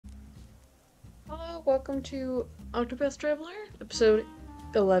Hello, welcome to Octopath Traveler, episode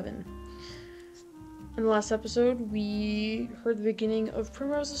 11. In the last episode, we heard the beginning of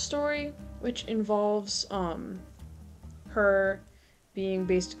Primrose's story, which involves, her being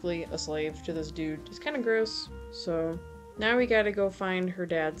basically a slave to this dude. It's kind of gross, so now we gotta go find her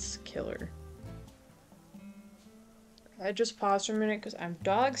dad's killer. I just paused for a minute because I'm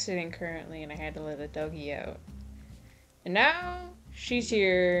dog sitting currently and I had to let a doggy out. And now she's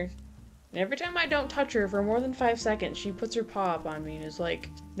here. And every time I don't touch her for more than 5 seconds, she puts her paw up on me and is like,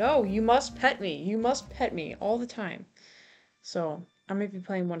 no, you must pet me. You must pet me all the time. So I might be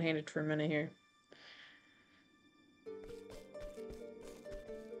playing one-handed for a minute here.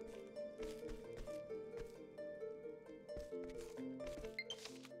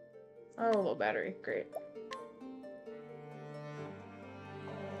 Oh, low battery. Great.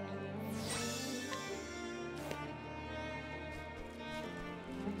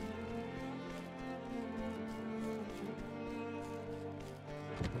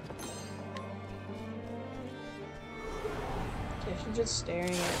 She's just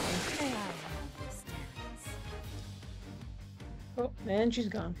staring at me. Oh, man, she's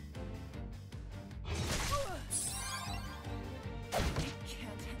gone. I can't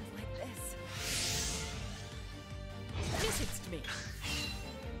end like this. Visits me.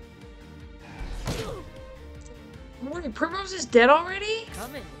 Wait, Primrose is dead already?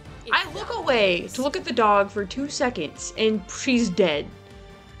 Coming. I look away to look at the dog for 2 seconds, and she's dead.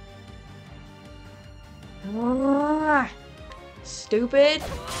 Stupid.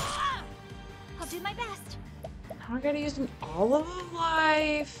 I'll do my best. Now I gotta use an olive of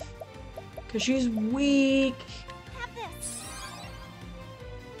life. Cause she's weak. Have this.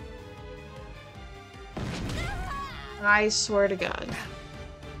 I swear to God.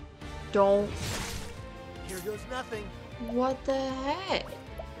 Don't. Here goes nothing. What the heck?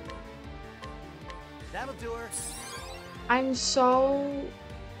 That'll do her. I'm so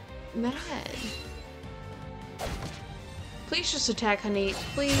mad. Please just attack, honey.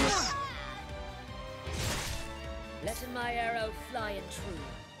 Please. Letting my arrow fly and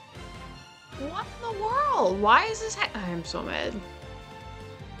true. What in the world? Why is this I'm so mad.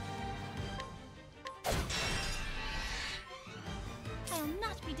 I'll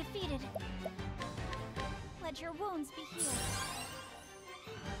not be defeated. Let your wounds be healed.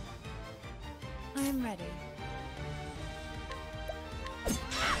 I am ready.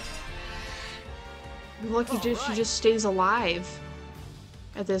 Lucky she just stays alive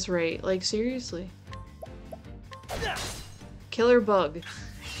at this rate. Like, seriously. Killer bug.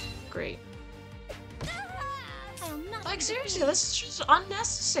 Great. I'll not Like, be seriously, defeated. this is just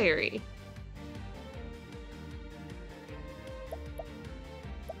unnecessary.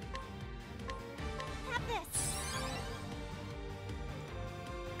 Have this.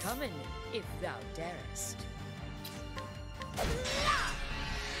 Coming, if thou darest.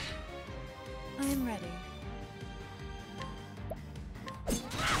 I am ready.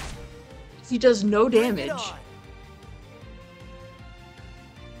 He does no Bring it damage. on.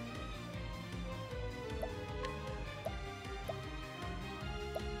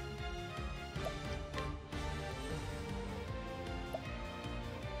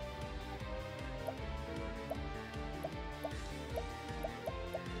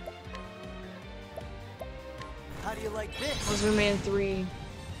 How do you like this? Husband Man 3,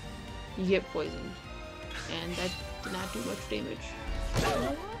 you get poisoned. And that did not do much damage.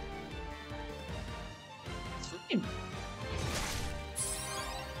 It's fine.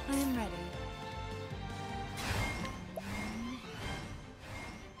 I am ready.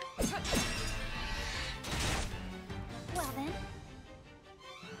 Well then.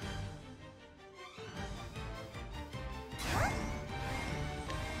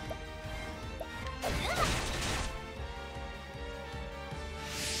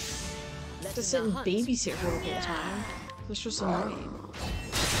 To sit and babysit her the whole time. That's just annoying.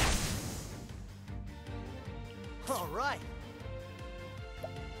 All right.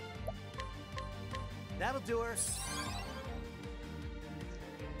 That'll do her.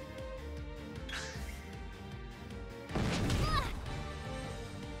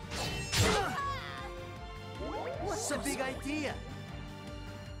 What's the big idea?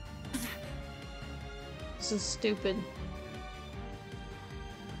 This is stupid.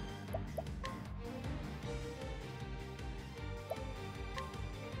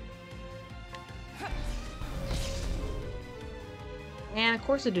 And of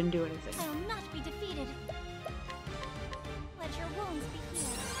course it didn't do anything. I'll not be defeated. Let your wounds be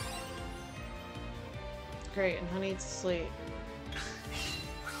healed. Great, and honey needs to sleep.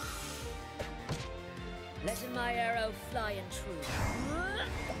 Letting my arrow fly and true.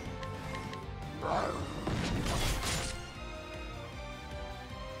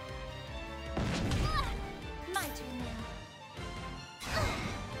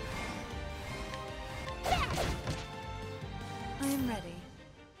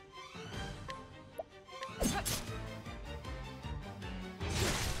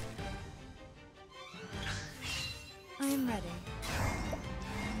 I am ready.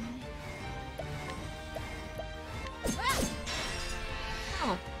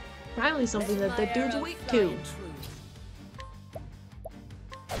 Oh, finally something that that dude's weak to.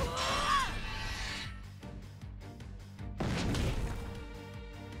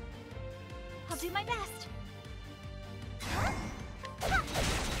 I'll do my best.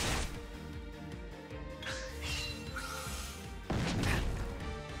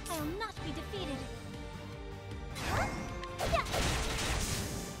 I'll not be defeated.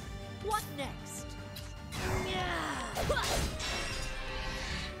 What next?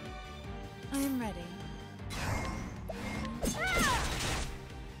 I am ready.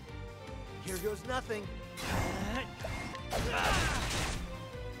 Here goes nothing.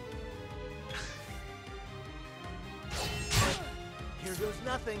 Here goes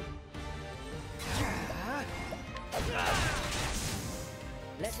nothing.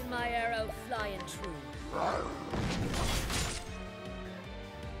 Letting my arrow fly and true.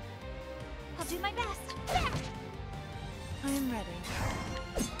 I'll do my best. I am ready.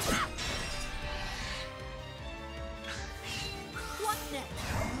 What next?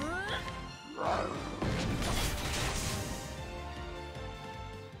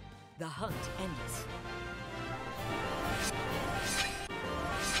 The hunt ends.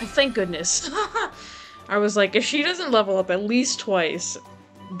 Well, thank goodness. I was like, if she doesn't level up at least twice,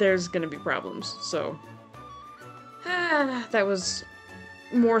 there's gonna be problems. So, that was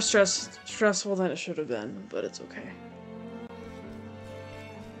more stressful than it should have been, but it's okay.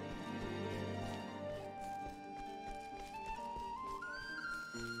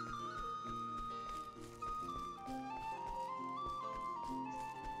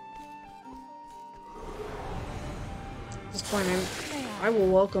 At this point, I will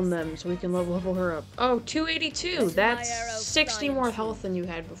welcome them so we can level her up. Oh, 282! That's 60 more health than you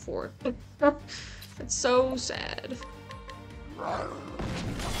had before. That's so sad.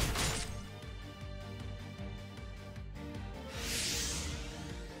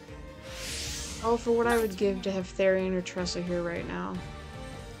 Oh, for what I would give to have Therian or Tressa here right now.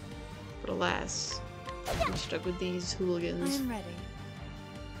 But alas, I'm stuck with these I hooligans. am ready.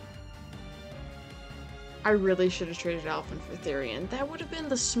 I really should have traded Alphen for Therian. That would have been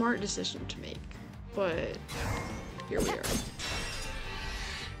the smart decision to make. But here we are.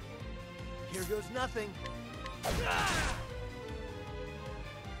 Here goes nothing.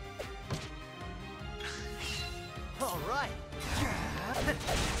 All right.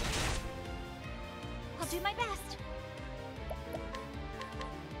 I'll do my best.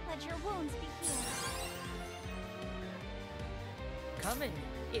 Let your wounds be healed. Come in,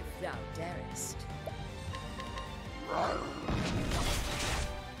 if thou darest. I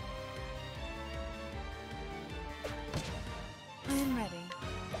am ready.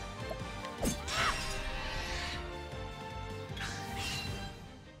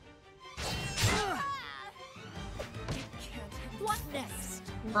 What next?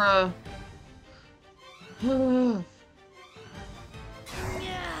 Bruh.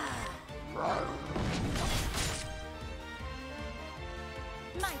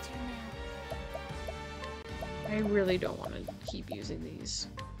 My turn now. I really don't want to keep using these.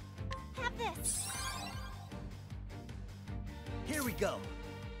 Have this. Here we go.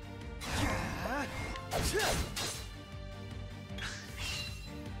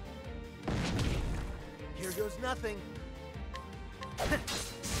 Here goes nothing.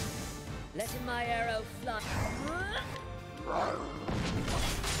 Letting my arrow fly.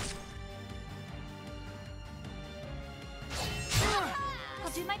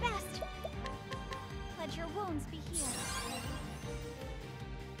 I'll do my best. Let your wounds be healed.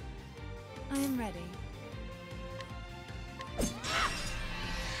 I am ready.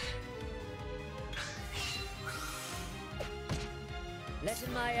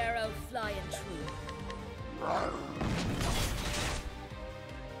 Letting my arrow fly and true.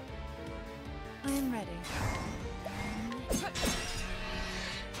 I am ready.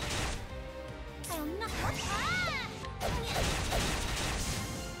 I'll not.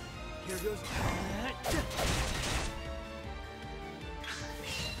 Here goes.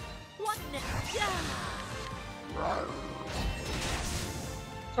 What next?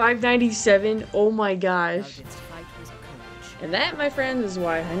 597, oh my Thou gosh. didst fight with courage. And that, my friends, is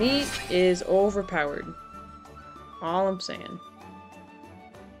why Hanit is overpowered. All I'm saying.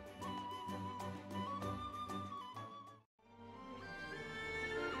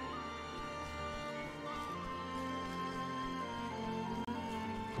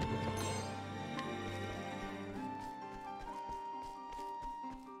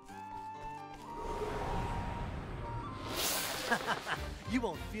 You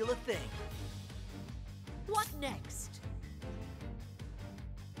won't feel a thing. What next?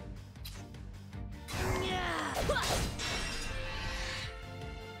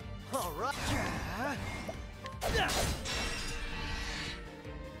 All right.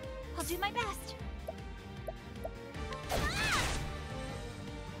 I'll do my best.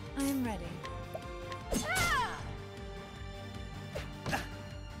 I am ready.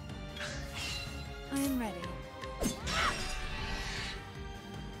 I am ready.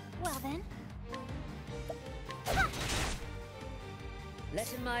 Well then.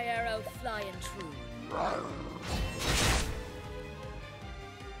 Letting my arrow fly and true.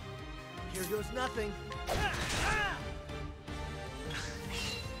 Here goes nothing.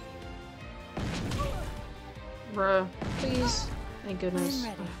 Bruh, please. Thank I goodness. am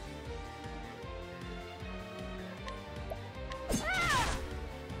ready.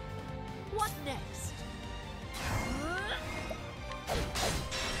 What next?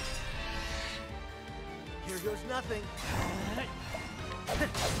 Here goes nothing.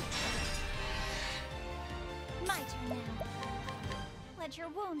 My turn now. Let your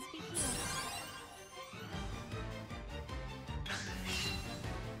wounds be healed.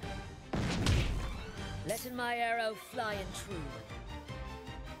 Letting my arrow fly and true.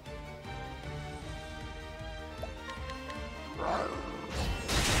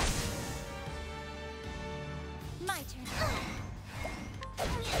 My turn.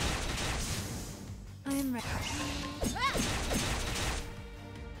 I am ready.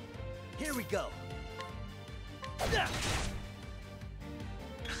 Here we go.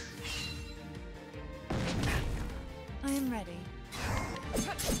 I am ready.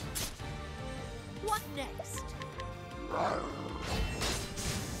 What next?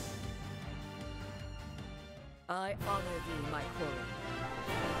 I honor thee, my quarry.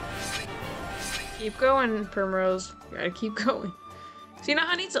 Keep going, Primrose. You gotta keep going. See, now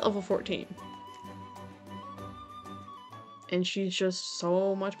Honey's at level 14. And she's just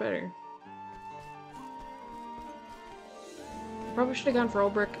so much better. Probably should have gone for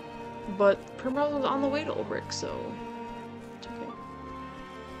Ulbrich, but Primrose was on the way to Ulbrich, so it's okay.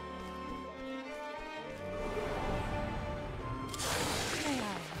 May I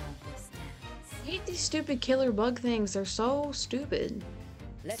have this dance? I hate these stupid killer bug things. They're so stupid.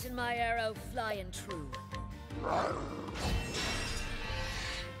 Letting my arrow fly and true.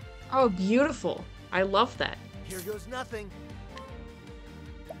 Oh, beautiful. I love that. Here goes nothing.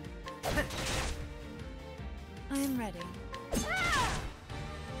 I am ready.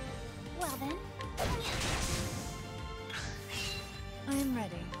 Well then. I am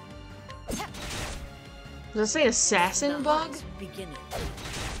ready. Does it say assassin The bug? hunt beginning.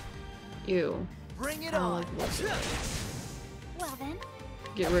 Ew. Bring it I don't on. like the looks of it. Well then.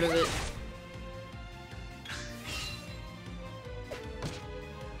 Get rid of it.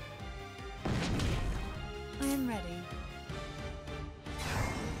 I am ready.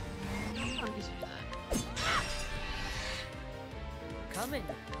 Coming,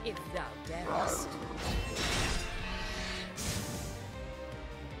 if thou darest.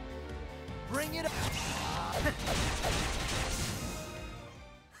 Bring it on.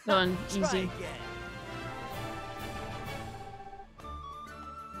 Done. Try Easy. again.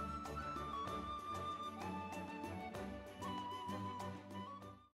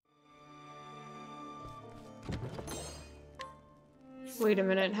 Wait a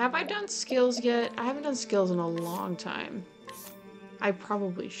minute. Have I done skills yet? I haven't done skills in a long time. I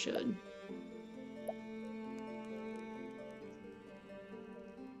probably should.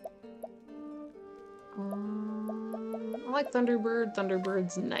 I like Thunderbird.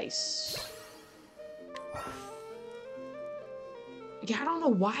 Thunderbird's nice. Yeah, I don't know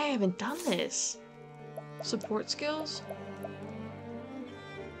why I haven't done this. Support skills?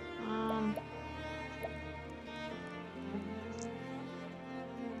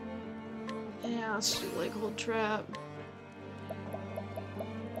 Yeah, let's do like hold trap.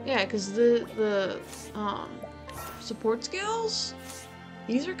 Yeah, because the support skills,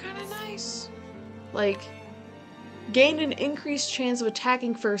 these are kind of nice. Like, gain an increased chance of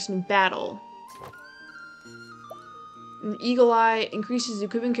attacking first in battle. An Eagle Eye increases the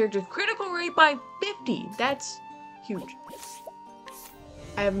equipping character's critical rate by 50. That's huge.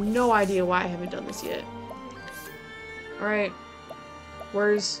 I have no idea why I haven't done this yet. Alright.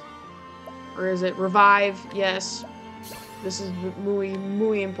 Where is it? Revive, yes. This is muy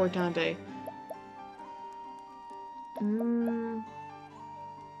importante.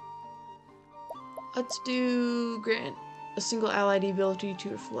 Let's do grant a single ally the ability to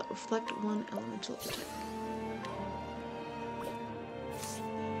reflect one elemental attack.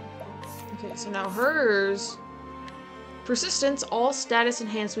 Okay, so now hers Persistence, all status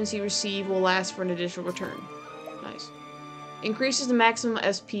enhancements you receive will last for an additional return. Nice. Increases the maximum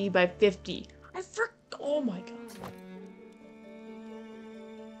SP by 50. Oh my god.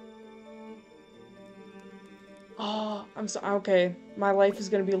 Oh, I'm so okay. My life is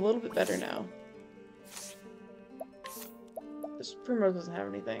gonna be a little bit better now. This Primrose doesn't have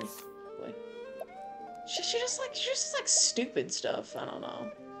anything. Like, she just like stupid stuff. I don't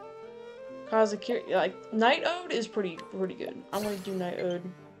know. Cause a cure, like Night Ode is pretty good. I'm gonna do Night Ode.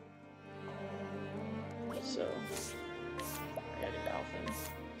 So I gotta do Alphen.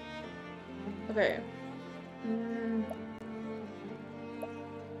 Okay.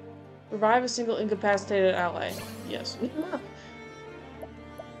 Revive a single incapacitated ally. Yes.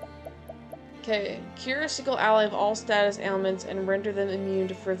 Okay. Cure a single ally of all status ailments and render them immune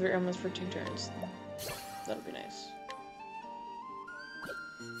to further ailments for 2 turns. That'll be nice.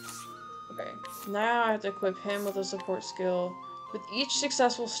 Okay. Now I have to equip him with a support skill. With each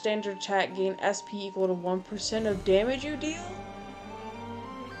successful standard attack, gain SP equal to 1% of damage you deal?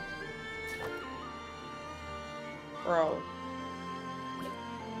 Bro.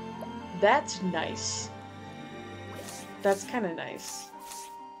 That's nice. That's kind of nice.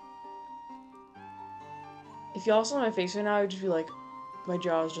 If y'all saw my face right now, I would just be like, my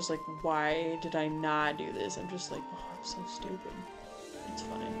jaw is just like, why did I not do this? I'm just like, oh, I'm so stupid. It's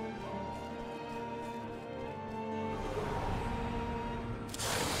funny.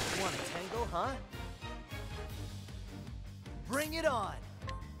 Want a tango, huh? Bring it on!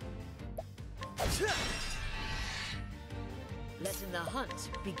 Letting the hunt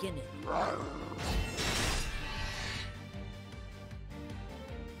begin.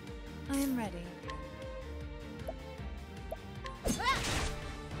 I am ready.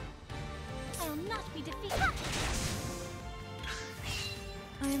 I will not be defeated.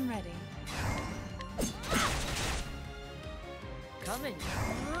 I am ready. Coming.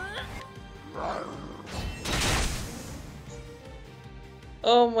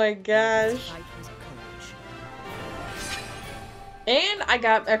 Oh my gosh. Fight with courage. And I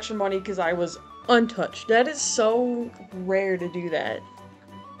got extra money because I was untouched. That is so rare to do that.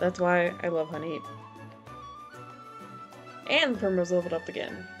 That's why I love Honey. And Primrose leveled up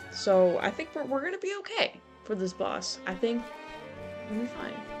again. So I think we're gonna be okay for this boss. I think we'll be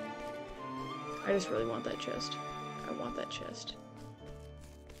fine. I just really want that chest. I want that chest.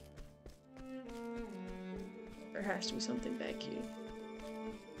 There has to be something back here.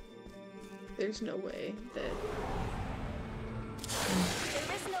 There's no way that...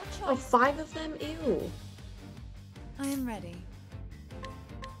 There is no choice. Oh, 5 of them? Ew. I am ready.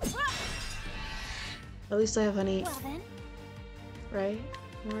 At least I have Honey, Well then, right?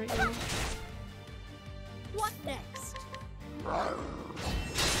 Right now. What next?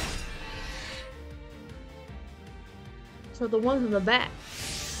 So the ones in the back,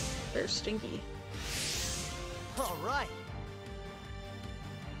 they're stinky. All right.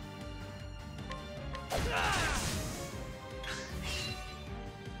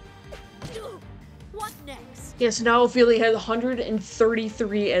 What next? Yes, now Ophelia has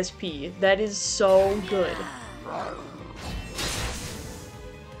 133 SP. That is so good. I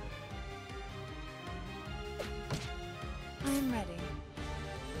am ready.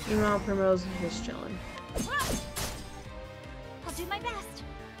 Meanwhile, Primrose is just chilling. I'll do my best.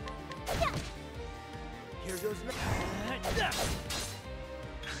 Here goes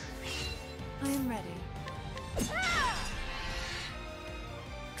I am ready.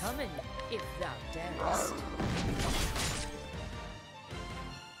 Coming, if thou darest.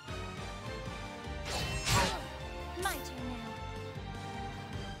 My turn now.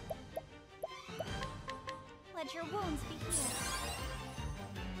 Let your wounds be healed.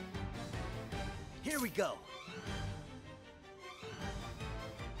 Here we go.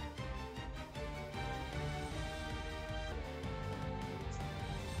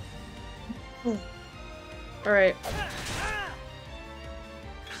 All right.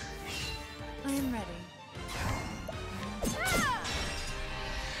 I am ready.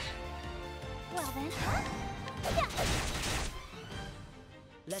 Well then,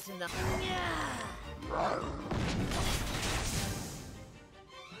 Letting the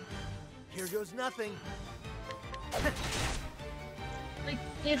Here goes nothing. Like,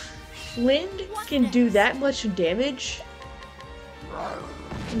 if Lind can do that much damage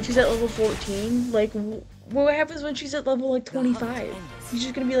when she's at level 14, like, what happens when she's at level, like, 25? She's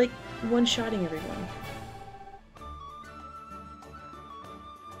just gonna be, like, one-shotting everyone.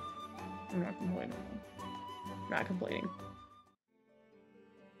 I'm not complaining. Not complaining.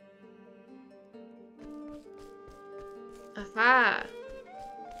 Aha!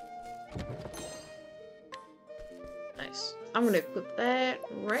 Nice. Nice. I'm gonna equip that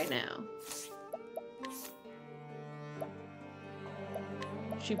right now.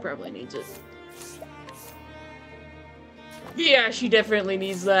 She probably needs it. Yeah, she definitely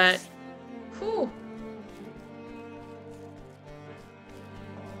needs that. Whew.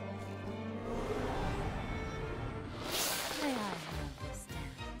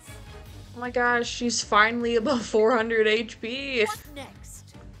 Oh my gosh, she's finally above 400 HP. What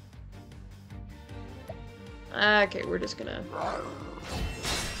next? Okay, we're just gonna...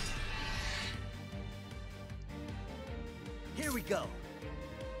 Here we go.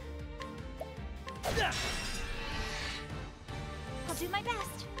 I'll do my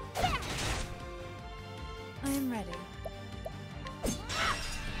best. I am ready.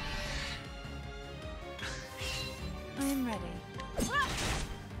 I am ready.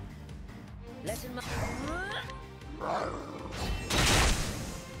 Let in my...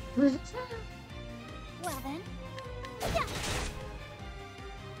 Well then.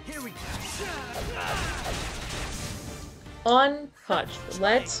 Here we go. Untouched.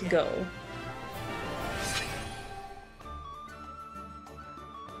 Let's go.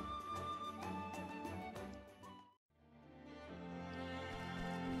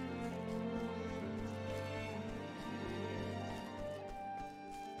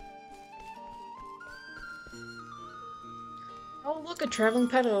 Oh, look, a traveling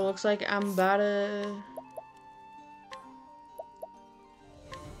peddler. Looks like I'm about to...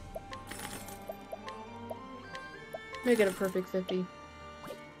 make it a perfect 50.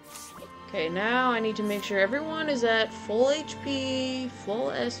 Okay, now I need to make sure everyone is at full HP,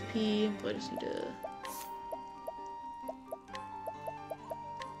 full SP. What does he do?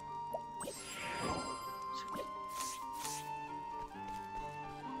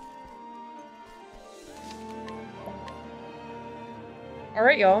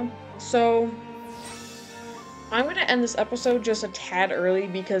 Alright, y'all. So, I'm gonna end this episode just a tad early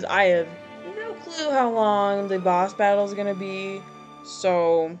because I have no clue how long the boss battle is gonna be.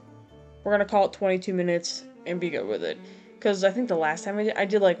 So, we're gonna call it 22 minutes and be good with it. Because I think the last time I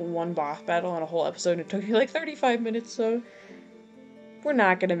did like one boss battle on a whole episode and it took me like 35 minutes, so we're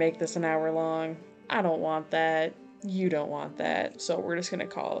not gonna make this an hour long. I don't want that. You don't want that. So we're just gonna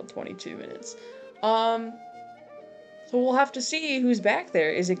call it 22 minutes. So we'll have to see who's back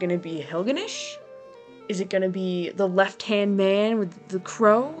there. Is it gonna be Hilganish? Is it gonna be the left-hand man with the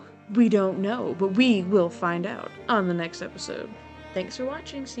crow? We don't know, but we will find out on the next episode. Thanks for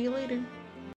watching. See you later.